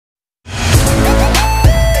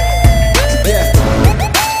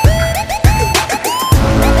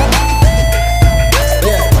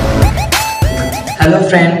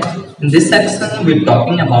friend, in this section we're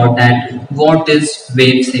talking about that what is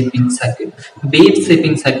wave shaping circuit. Wave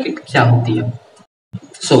shaping circuit क्या होती है?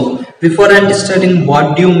 So before understanding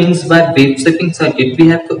what do you means by wave shaping circuit, we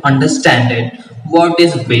have to understand it. What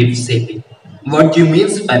is wave shaping? What do you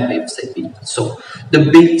means by wave shaping? So the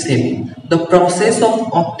wave shaping, the process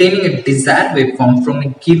of obtaining a desired waveform from a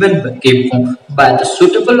given waveform by the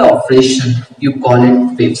suitable operation, you call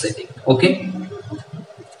it wave shaping. Okay.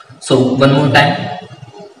 So one more time,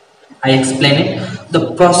 I explain it.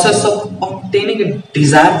 The process of obtaining a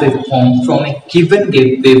desired waveform from a given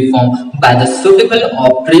waveform by the suitable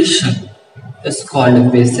operation is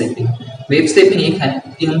called wave shaping. Wave shaping एक है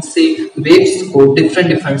कि हम से waves को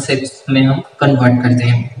different shapes में हम convert करते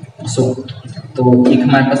हैं. तो एक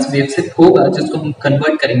हमारे पास वेव शेप होगा जिसको हम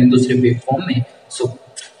कन्वर्ट करेंगे दूसरे वेव फॉर्म में.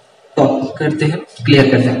 टॉक करते हैं, क्लियर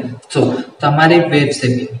करते हैं. तो हमारे वेव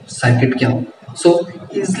शेपिंग सर्किट क्या होगा.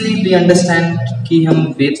 इजली वी अंडरस्टैंड कि हम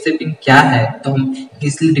वेव शेपिंग क्या है, तो हम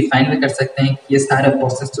इजली डिफाइन भी कर सकते हैं कि ये सारा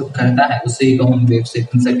प्रोसेस जो करता है उसी को हम वेव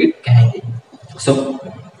शेपिंग सर्किट कहेंगे.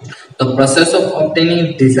 The process of obtaining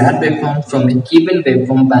a desired waveform from a given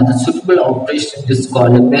waveform by the suitable operation is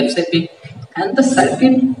called a wave shaping, and the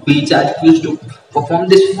circuit which are used to perform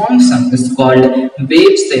this function is called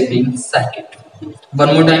wave shaping circuit.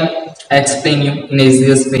 One more time, I explain you in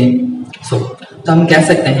easiest way. तो हम कह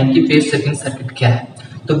सकते हैं कि wave shaping circuit क्या है.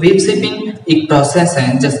 तो wave shaping एक प्रोसेस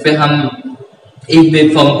है जिसपे हम एक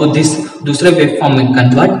वेवफॉर्म को दूसरे वेवफॉर्म में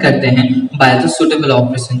कन्वर्ट करते हैं बाय द सुटेबल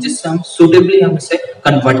ऑपरेशन, जिससे हम सुटेबली हम इसे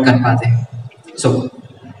कन्वर्ट कर पाते हैं.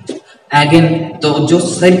 अगेन तो जो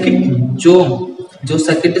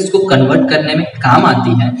सर्किट इसको कन्वर्ट करने में काम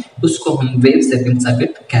आती है उसको हम वेव शेपिंग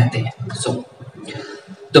सर्किट कहते हैं.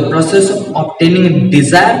 The process of obtaining a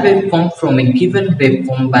desired waveform from a given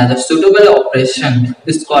waveform by the suitable operation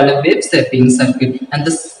is called a wave shaping circuit, and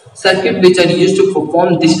the circuit which are used to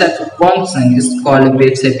perform this type of function is called a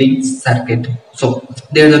wave shaping circuit. So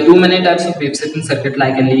there are the two many types of wave shaping circuit,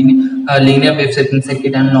 like a linear wave shaping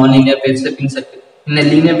circuit and non-linear wave shaping circuit. In a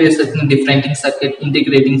linear wave shaping, differentiating circuit,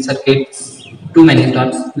 integrating circuits, too many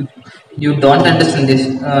types. You don't understand this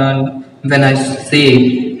when I say.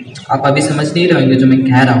 आप अभी समझ नहीं रहे होंगे जो मैं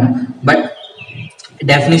कह रहा हूँ, बट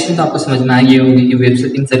डेफिनेशन तो आपको समझ में आ गई होगी कि वेव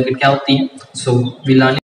शेपिंग सर्किट क्या होती है. So we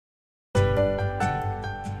learn